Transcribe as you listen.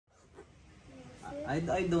I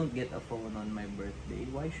don't get a phone on my birthday.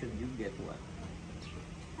 Why should you get one?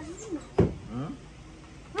 I don't know. Hmm?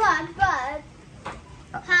 But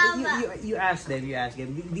how You ask them. You ask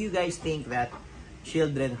them. Do you guys think that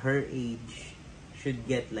children her age should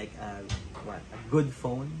get like a good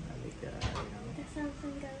phone? Like the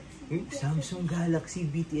Samsung Galaxy. Samsung Galaxy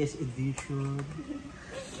BTS edition.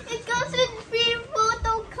 It comes with free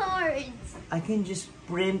photo cards. I can just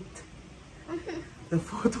print the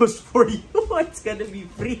photos for you. It's gonna be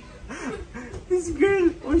free. This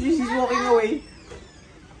girl, she's walking away.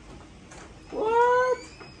 What?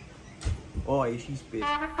 Oh, she's pissed.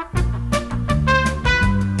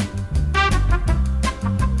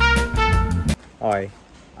 Okay.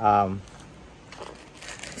 I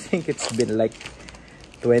think it's been like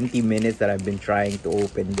 20 minutes that I've been trying to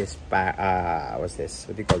open this what's this?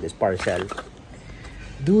 What do you call this? Parcel.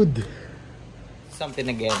 Dude. Something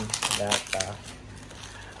again that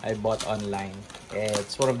I bought online.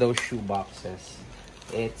 It's one of those shoe boxes.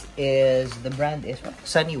 It is, the brand is what?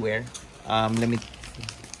 Sunnywear. Let me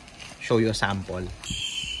show you a sample.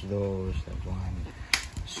 That one.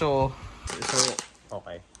 So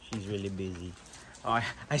okay, she's really busy.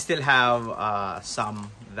 I still have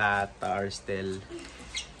some that are still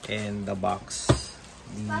in the box.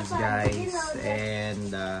 These guys,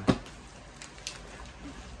 and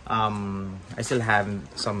I still have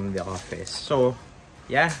some in the office. So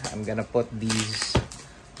yeah, I'm gonna put these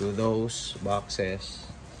to those boxes,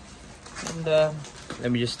 and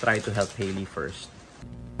let me just try to help Haley first.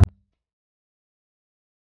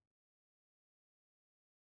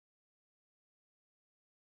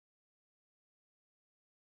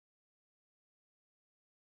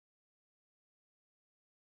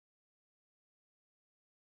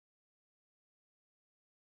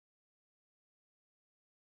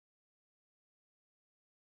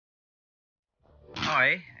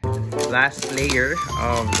 Okay, last layer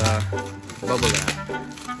of the bubble wrap.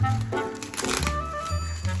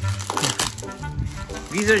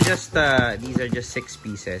 These are just 6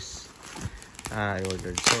 pieces I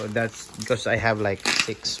ordered. So that's because I have like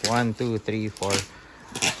 6. 1, 2, 3, 4.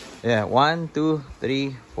 Yeah, 1, 2,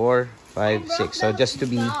 3, 4, 5, 6. So just to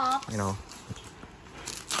be, you know,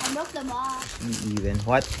 I broke the box. be even.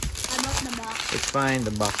 What? I broke the box. It's fine.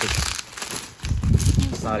 The box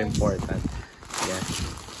is not important. Yeah.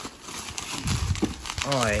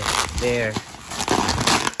 Okay, there.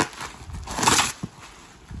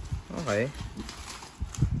 Okay.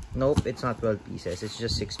 Nope, it's not 12 pieces. It's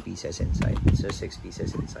just 6 pieces inside. It's just 6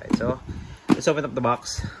 pieces inside. So, let's open up the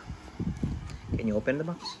box. Can you open the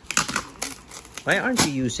box? Why aren't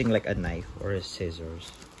you using like a knife or a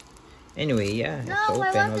scissors? Anyway, yeah, it's open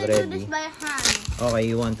already. No, I want to do this by hand. Okay,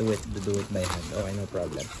 you want to do it by hand. Okay, no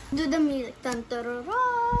problem. Do the music. Dun, dun, dun,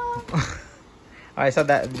 dun. Alright, so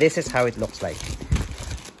this is how it looks like.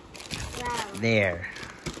 Wow. There.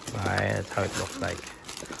 Alright, that's how it looks like.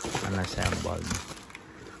 Unassembled.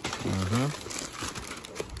 3,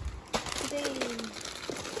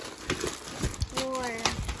 4,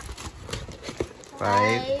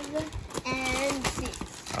 5, and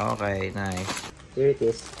 6. Okay, nice. Here it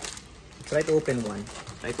is. Try to open one.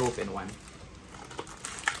 Try to open one.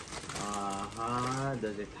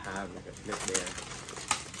 Does it have like a flip there?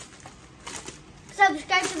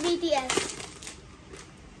 Subscribe to BTS.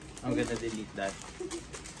 I'm gonna delete that.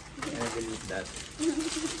 I'm gonna delete that.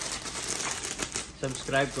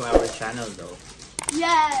 Subscribe to our channel though.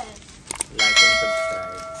 Yes. Like and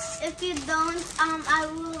subscribe. If you don't, I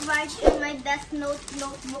will write in my desk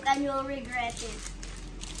notebook and you'll regret it.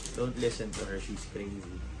 Don't listen to her, she's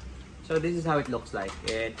crazy. So this is how it looks like.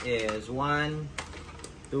 It is 1,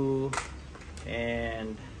 2,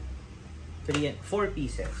 and 3 and 4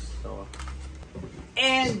 pieces. So,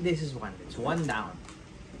 and this is one. It's one down.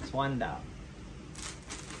 It's one down.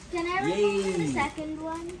 Can I remove the second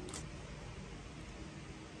one?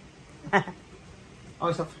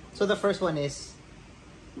 Oh, so the first one is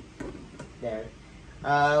there.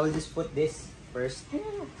 We'll just put this first.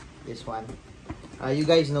 This one. You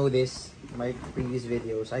guys know this. My previous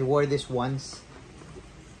videos. I wore this once.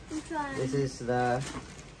 Which one? This is the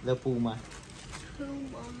Puma.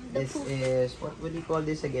 This is what do you call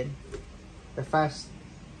this again? The Fast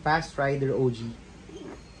Rider OG.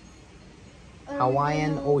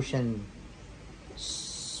 Hawaiian Ocean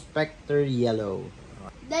Spectre Yellow.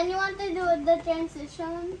 Then you want to do the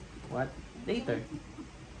transition? What? Later.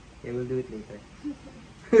 Okay, we'll do it later.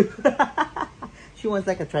 She wants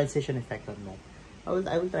like a transition effect on that. I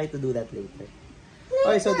will try to do that later.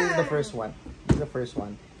 Okay, so this is the first one. This is the first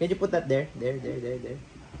one. Can you put that there? There.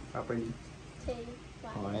 Properly. Okay.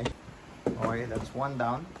 Okay, that's one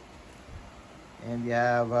down. And we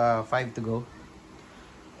have 5 to go.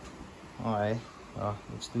 Okay.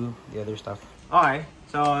 Let's do the other stuff. Okay.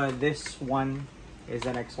 So this one is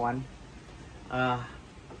the next one.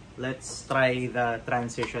 Let's try the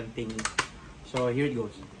transition thingy. So here it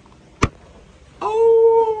goes. Oh!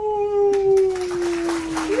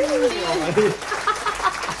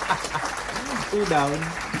 Two down.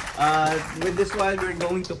 With this one, we're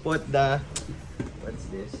going to put the... What's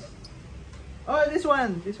this? Oh, this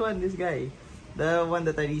guy. The one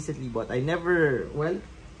that I recently bought. I never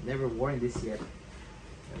worn this yet.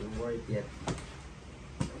 Haven't worn it yet.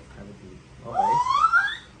 Okay.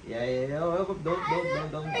 Yeah. Oh, don't.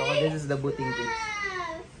 Oh, this is the booting kit.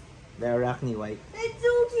 The Arachne white. It's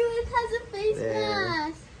so cute. It has a face There.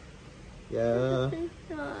 mask. Yeah. Face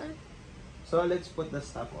mask. So let's put the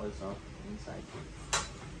stuff also inside.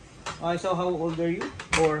 Okay, so how old are you?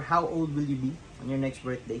 Or how old will you be on your next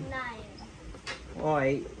birthday? 9.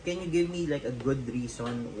 Okay, can you give me like a good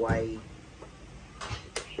reason why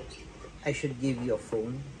I should give you a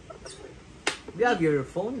phone? You have your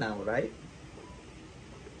phone now, right?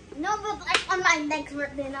 No, but like on my next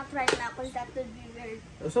birthday, not right now, because that would be weird.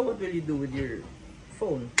 So what will you do with your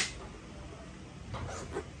phone?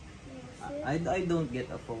 I don't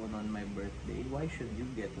get a phone on my birthday. Why should you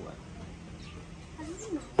get one? I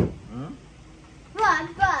don't know. Hmm?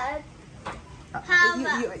 But how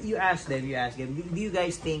You ask them. Do you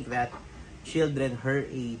guys think that children her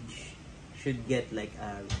age should get like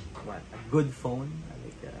a good phone?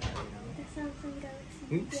 Like the Samsung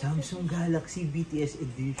Galaxy. Samsung Galaxy BTS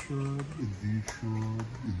edition.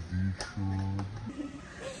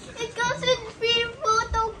 It comes with free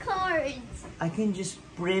photo cards. I can just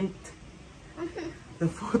print the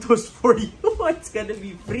photos for you. It's gonna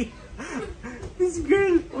be free. This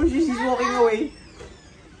girl, she's walking away.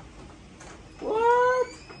 What?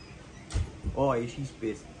 Oh, she's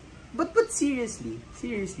pissed. But seriously, do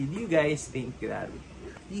you guys think that?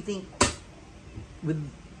 Do you think with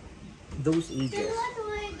those ages? Then what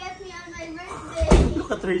will you get me on my birthday?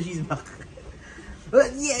 Look at her, she's back.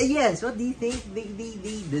 But yes. What do you think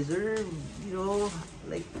they deserve? You know,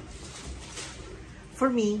 like for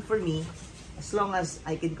me, as long as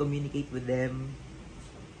I can communicate with them,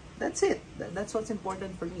 that's it. That's what's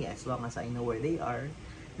important for me. As long as I know where they are,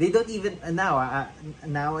 they don't even now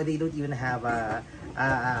they don't even have a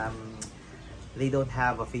they don't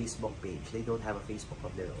have a Facebook page. They don't have a Facebook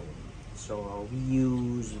of their own. So we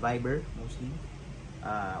use Viber mostly.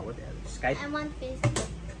 What else? Skype. I'm on Facebook.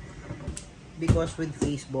 Because with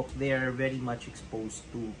Facebook, they are very much exposed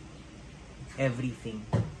to everything.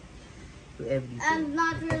 And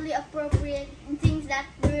not really appropriate things that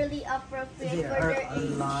really appropriate There for are their a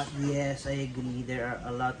age. lot. Yes, I agree. There are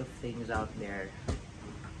a lot of things out there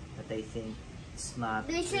that I think it's not.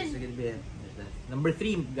 They should. Number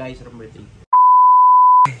 3, guys. Number 3.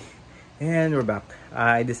 And we're back.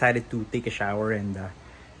 I decided to take a shower and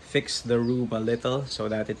fix the room a little so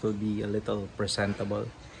that it will be a little presentable.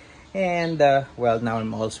 And well, now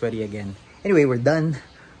I'm all sweaty again. Anyway, we're done.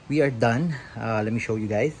 We are done. Let me show you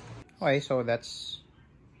guys. Okay, so that's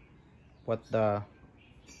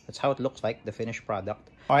how it looks like, the finished product.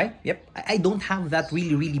 All right. Yep. I don't have that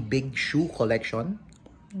really big shoe collection.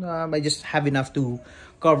 I just have enough to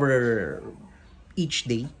cover each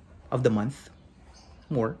day of the month.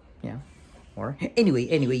 More. Anyway,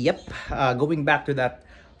 yep. Going back to that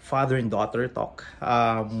father and daughter talk.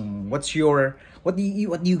 What do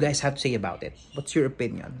you guys have to say about it? What's your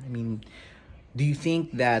opinion? I mean, do you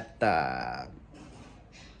think that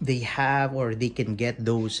they have or they can get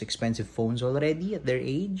those expensive phones already at their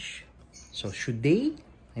age? So should they?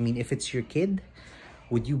 I mean, if it's your kid,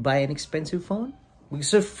 would you buy an expensive phone?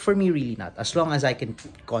 So for me, really not. As long as I can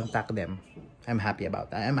contact them, I'm happy about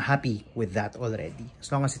that. I'm happy with that already.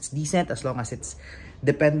 As long as it's decent, as long as it's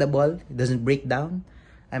dependable, it doesn't break down,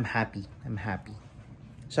 I'm happy.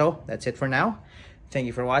 So that's it for now. Thank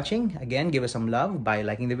you for watching. Again, give us some love by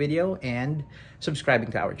liking the video and subscribing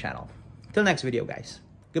to our channel. Till next video, guys.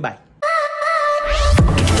 Goodbye.